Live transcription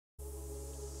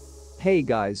Hey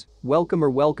guys,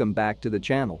 welcome back to the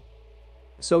channel.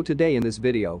 So today in this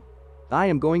video, I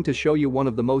am going to show you one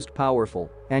of the most powerful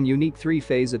and unique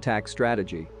three-phase attack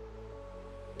strategy.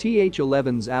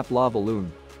 TH11 Zap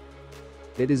Lavaloon.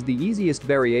 It is the easiest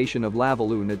variation of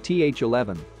Lavaloon at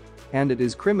TH11, and it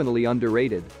is criminally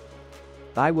underrated.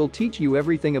 I will teach you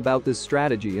everything about this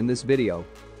strategy in this video,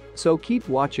 so keep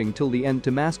watching till the end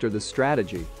to master this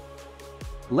strategy.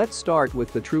 Let's start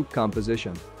with the troop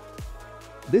composition.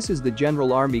 This is the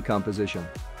general army composition.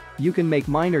 You can make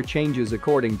minor changes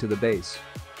according to the base.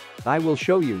 I will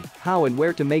show you how and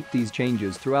where to make these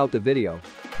changes throughout the video.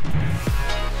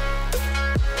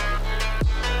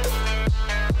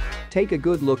 Take a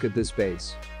good look at this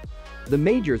base. The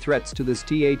major threats to this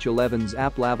TH11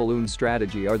 Zap Lavaloon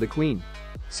strategy are the Queen,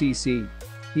 CC,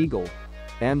 Eagle,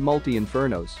 and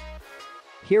multi-infernos.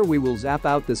 Here we will zap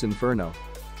out this inferno.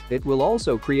 It will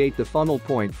also create the funnel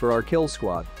point for our kill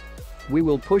squad. We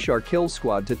will push our kill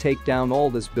squad to take down all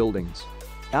these buildings.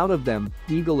 Out of them,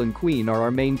 Eagle and Queen are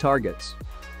our main targets.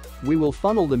 We will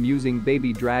funnel them using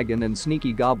Baby Dragon and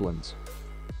Sneaky Goblins.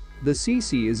 The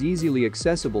CC is easily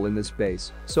accessible in this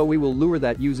base, so we will lure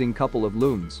that using couple of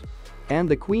loons. And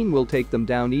the Queen will take them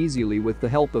down easily with the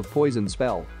help of Poison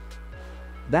Spell.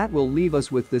 That will leave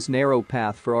us with this narrow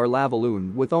path for our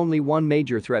Lavaloon with only one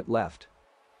major threat left.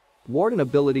 Warden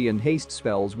ability and haste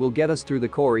spells will get us through the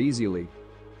core easily.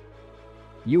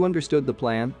 You understood the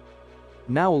plan?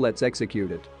 Now let's execute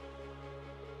it.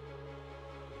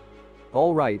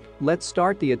 Alright, let's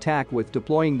start the attack with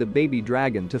deploying the Baby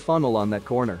Dragon to funnel on that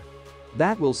corner.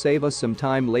 That will save us some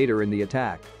time later in the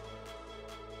attack.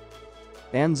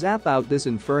 And zap out this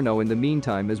inferno in the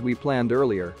meantime as we planned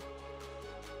earlier.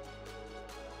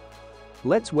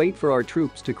 Let's wait for our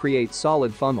troops to create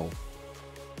solid funnel.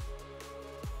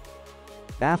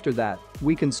 After that,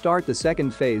 we can start the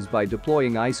second phase by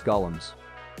deploying ice golems.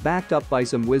 Backed up by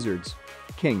some wizards,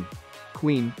 King,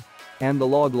 Queen, and the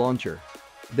log launcher.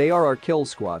 They are our kill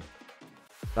squad.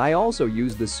 I also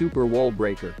use the super wall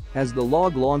breaker as the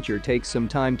log launcher takes some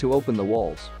time to open the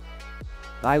walls.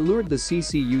 I lured the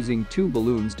CC using 2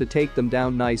 balloons to take them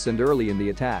down nice and early in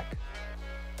the attack.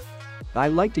 I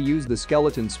like to use the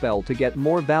skeleton spell to get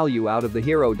more value out of the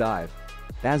hero dive,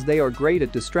 as they are great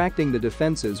at distracting the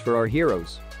defenses for our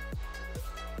heroes.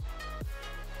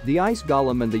 The ice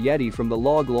golem and the yeti from the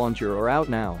log launcher are out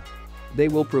now. They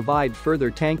will provide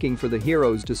further tanking for the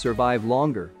heroes to survive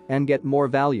longer and get more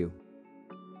value.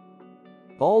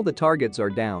 All the targets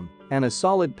are down, and a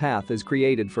solid path is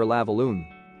created for Lavaloon.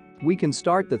 We can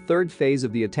start the third phase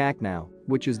of the attack now,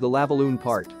 which is the Lavaloon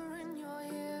part.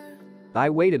 I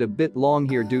waited a bit long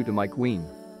here due to my Queen.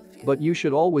 But you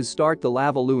should always start the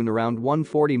Lavaloon around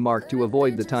 140 mark to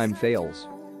avoid the time fails.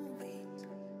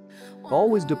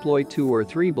 Always deploy 2 or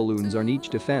 3 balloons on each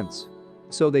defense,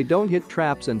 so they don't hit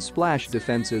traps and splash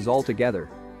defenses altogether.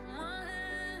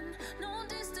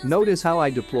 Notice how I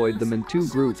deployed them in 2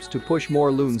 groups to push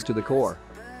more loons to the core.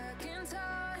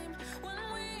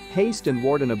 Haste and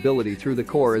Warden ability through the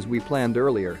core as we planned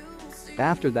earlier.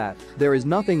 After that, there is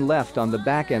nothing left on the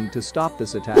back end to stop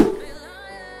this attack.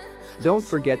 Don't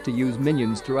forget to use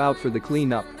minions throughout for the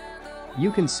cleanup.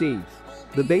 You can see,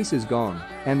 the base is gone,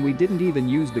 and we didn't even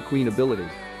use the Queen ability.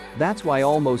 That's why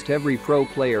almost every pro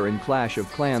player in Clash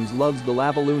of Clans loves the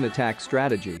Lavaloon attack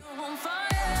strategy.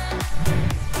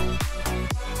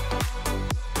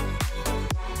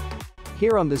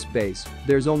 Here on this base,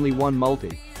 there's only one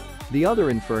multi. The other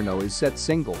inferno is set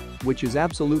single, which is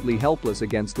absolutely helpless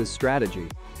against this strategy.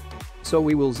 So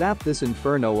we will zap this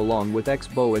inferno along with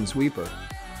X-bow and sweeper.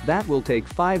 That will take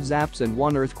 5 zaps and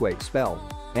 1 earthquake spell.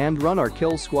 And run our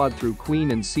kill squad through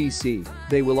Queen and CC.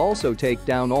 They will also take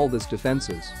down all this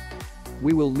defenses.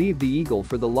 We will leave the Eagle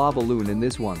for the Lavaloon in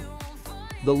this one.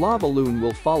 The Lavaloon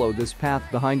will follow this path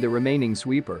behind the remaining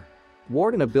sweeper.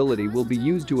 Warden ability will be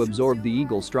used to absorb the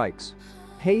Eagle strikes.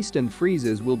 Haste and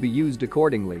freezes will be used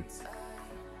accordingly.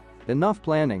 Enough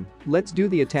planning, let's do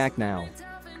the attack now.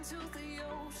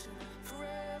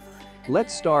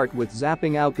 Let's start with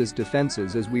zapping out this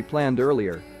defenses as we planned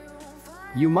earlier.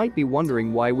 You might be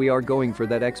wondering why we are going for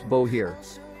that X-bow here,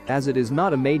 as it is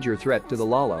not a major threat to the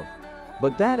lalo.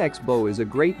 But that X-bow is a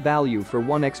great value for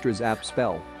 1 extra zap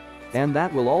spell. And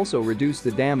that will also reduce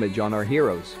the damage on our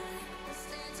heroes.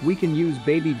 We can use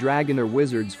Baby Dragon or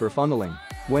Wizards for funneling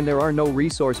when there are no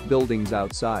resource buildings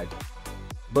outside.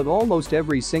 But almost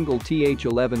every single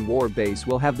TH11 war base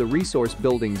will have the resource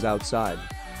buildings outside.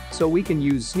 So we can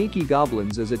use Sneaky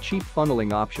Goblins as a cheap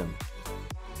funneling option.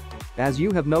 As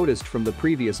you have noticed from the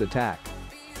previous attack,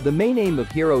 the main aim of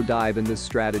hero dive in this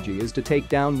strategy is to take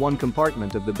down one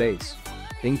compartment of the base.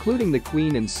 including the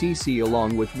queen and CC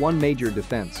along with one major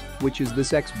defense, which is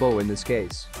this X-bow in this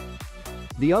case.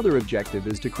 The other objective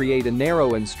is to create a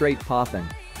narrow and straight pathing,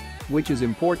 which is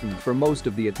important for most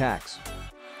of the attacks.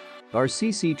 Our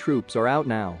CC troops are out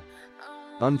now.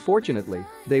 Unfortunately,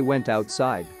 they went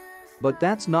outside. But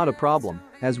that's not a problem,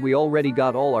 as we already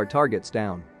got all our targets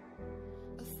down.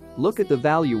 Look at the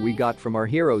value we got from our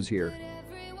heroes here.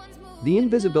 The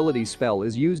invisibility spell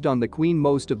is used on the queen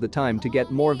most of the time to get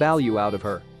more value out of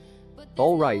her.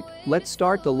 Alright, let's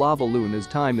start the Lavaloon as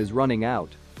time is running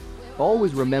out.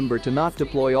 Always remember to not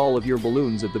deploy all of your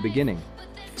balloons at the beginning.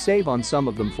 Save on some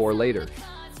of them for later.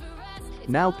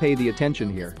 Now pay the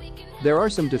attention here. There are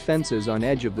some defenses on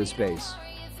edge of this base.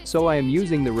 So I am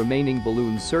using the remaining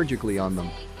balloons surgically on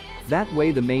them. That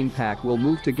way the main pack will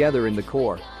move together in the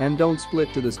core and don't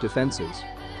split to this defenses.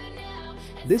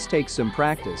 This takes some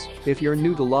practice if you're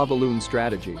new to Lavaloon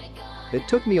strategy. It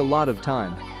took me a lot of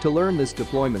time to learn this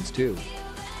deployments too.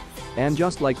 And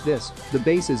just like this, the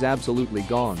base is absolutely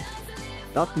gone.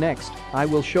 Up next, I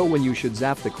will show when you should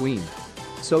zap the queen.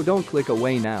 So don't click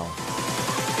away now.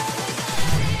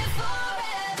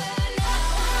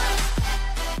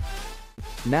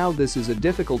 Now this is a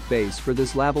difficult base for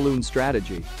this Lavaloon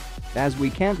strategy, as we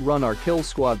can't run our kill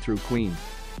squad through queen,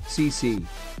 CC,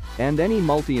 and any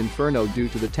multi-inferno due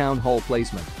to the town hall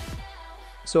placement.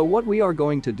 So what we are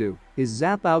going to do is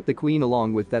zap out the queen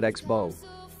along with that X-bow.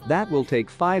 That will take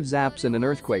 5 zaps and an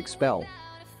earthquake spell.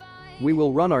 We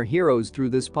will run our heroes through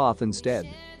this path instead.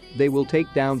 They will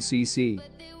take down CC,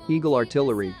 Eagle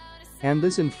Artillery, and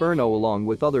this inferno along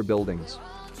with other buildings.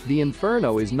 The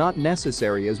inferno is not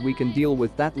necessary as we can deal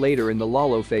with that later in the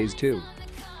lalo phase too.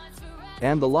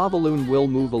 And the Lavaloon will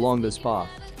move along this path.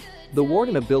 The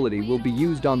Warden ability will be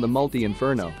used on the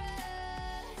multi-inferno.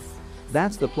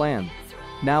 That's the plan.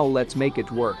 Now let's make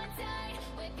it work.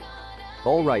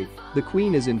 Alright, the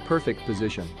queen is in perfect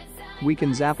position. We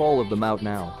can zap all of them out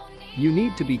now. You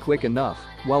need to be quick enough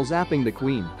while zapping the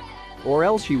queen, or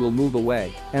else she will move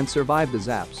away and survive the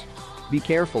zaps. Be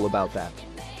careful about that.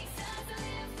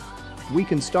 We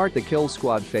can start the kill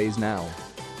squad phase now.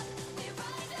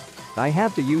 I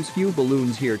have to use few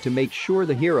balloons here to make sure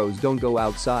the heroes don't go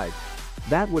outside.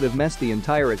 That would have messed the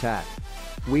entire attack.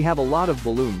 We have a lot of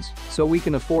balloons, so we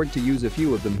can afford to use a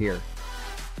few of them here.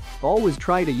 Always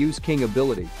try to use King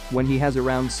ability when he has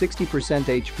around 60%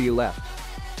 HP left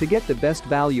to get the best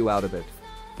value out of it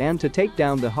and to take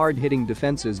down the hard-hitting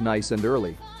defenses nice and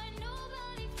early.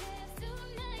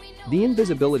 The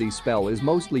invisibility spell is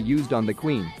mostly used on the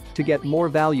queen to get more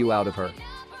value out of her.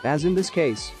 As in this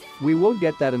case, we won't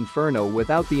get that inferno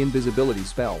without the invisibility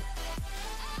spell.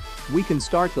 We can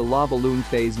start the Lavaloon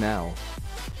phase now.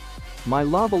 My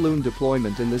Lavaloon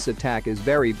deployment in this attack is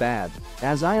very bad,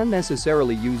 as I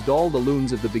unnecessarily used all the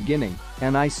loons at the beginning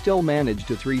and I still managed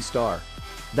to 3-star.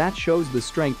 That shows the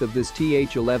strength of this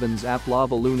TH11 Zap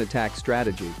Lavaloon attack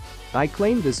strategy. I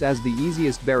claim this as the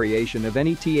easiest variation of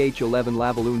any TH11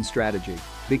 Lavaloon strategy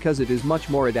because it is much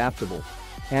more adaptable.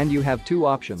 And you have 2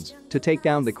 options to take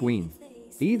down the queen.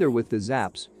 Either with the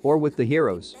zaps or with the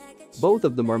heroes. Both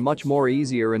of them are much more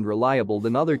easier and reliable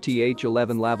than other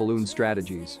TH11 Lavaloon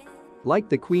strategies. Like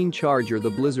the queen charge or the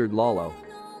blizzard lalo.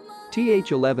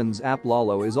 TH11 Zap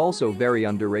Lalo is also very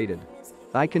underrated.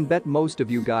 I can bet most of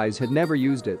you guys had never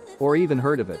used it or even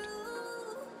heard of it.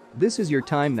 This is your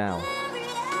time now.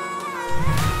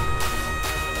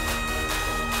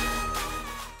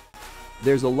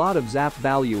 There's a lot of zap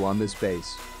value on this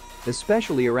base,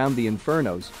 especially around the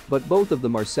infernos, but both of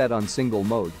them are set on single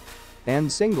mode.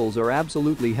 And singles are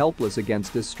absolutely helpless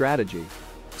against this strategy.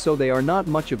 So they are not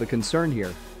much of a concern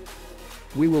here.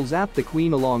 We will zap the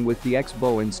queen along with the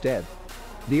X-bow instead.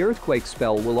 The earthquake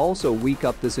spell will also weak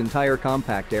up this entire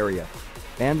compact area.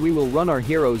 And we will run our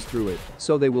heroes through it,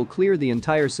 so they will clear the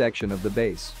entire section of the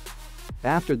base.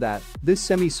 After that, this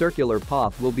semicircular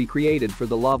path will be created for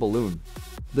the Lavaloon.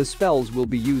 The spells will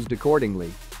be used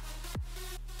accordingly.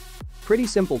 Pretty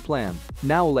simple plan,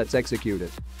 now let's execute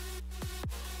it.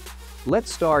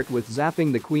 Let's start with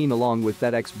zapping the queen along with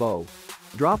that X-bow.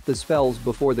 Drop the spells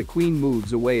before the queen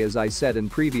moves away as I said in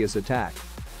previous attack.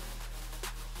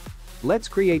 Let's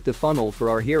create the funnel for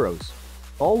our heroes.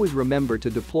 Always remember to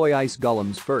deploy ice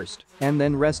golems first and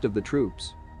then rest of the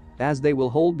troops, as they will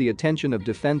hold the attention of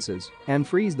defenses and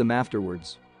freeze them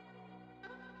afterwards.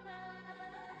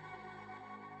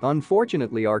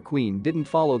 Unfortunately, our queen didn't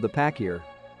follow the pack here.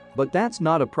 But that's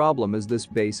not a problem as this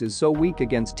base is so weak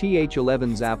against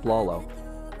TH11 Zap Lavaloon.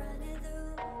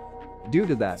 Due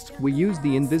to that, we used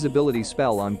the invisibility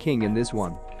spell on King in this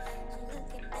one.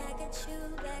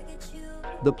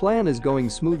 The plan is going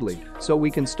smoothly, so we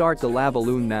can start the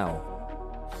Lavaloon now.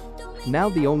 Now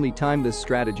the only time this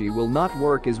strategy will not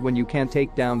work is when you can't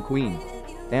take down queen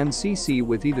and cc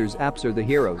with either zaps or the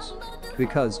heroes,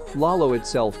 because lalo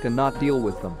itself cannot deal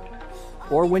with them.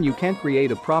 Or when you can't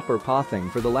create a proper pathing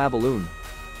for the Lavaloon.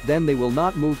 Then they will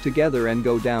not move together and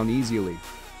go down easily.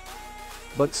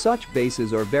 But such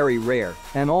bases are very rare,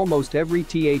 and almost every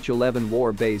TH11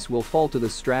 war base will fall to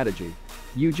this strategy.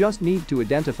 You just need to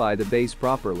identify the base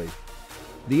properly.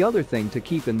 The other thing to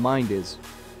keep in mind is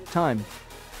time.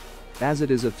 As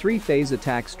it is a 3-phase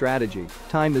attack strategy,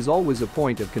 time is always a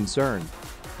point of concern.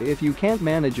 If you can't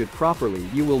manage it properly,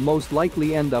 you will most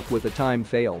likely end up with a time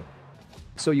fail.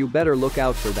 So you better look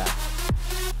out for that.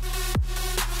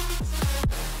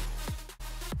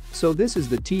 So this is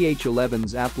the TH11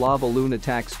 Zap Lavaloon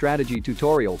attack strategy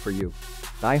tutorial for you.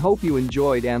 I hope you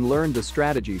enjoyed and learned the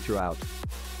strategy throughout.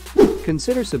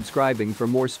 Consider subscribing for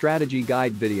more strategy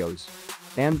guide videos.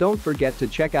 And don't forget to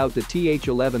check out the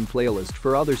TH11 playlist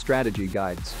for other strategy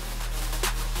guides.